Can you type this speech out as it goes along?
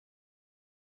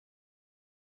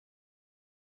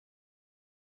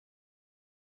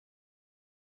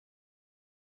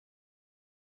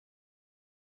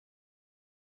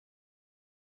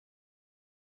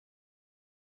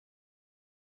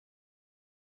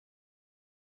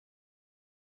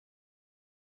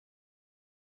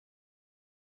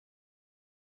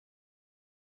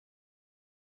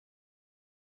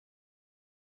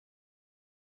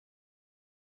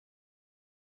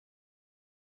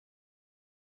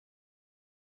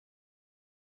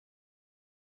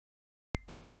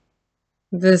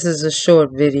This is a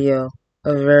short video,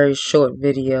 a very short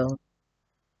video.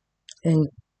 And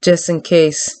just in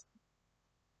case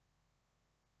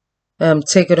I'm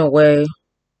taken away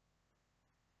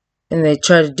and they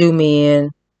try to do me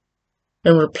in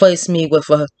and replace me with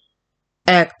a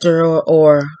actor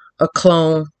or a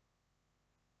clone,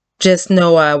 just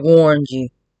know I warned you.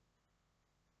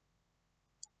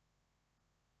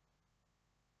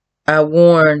 I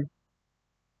warned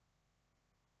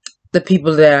the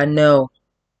people that I know.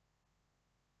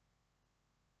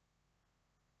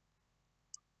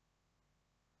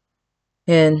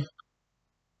 And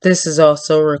this is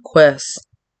also a request.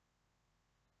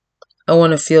 I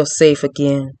want to feel safe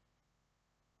again.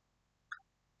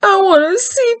 I want to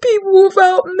see people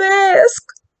without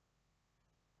masks.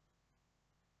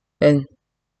 And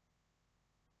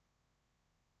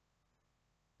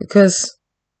because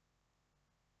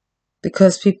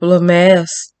people are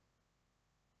masked,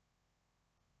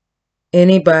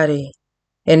 anybody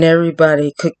and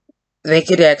everybody could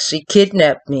actually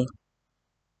kidnap me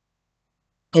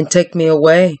and take me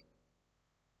away.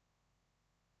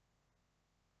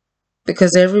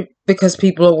 Because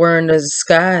people are wearing the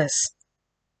disguise.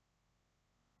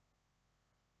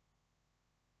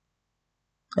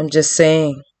 I'm just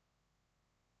saying.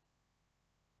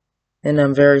 And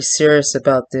I'm very serious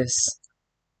about this.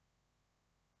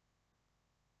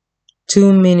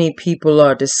 Too many people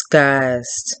are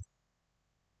disguised.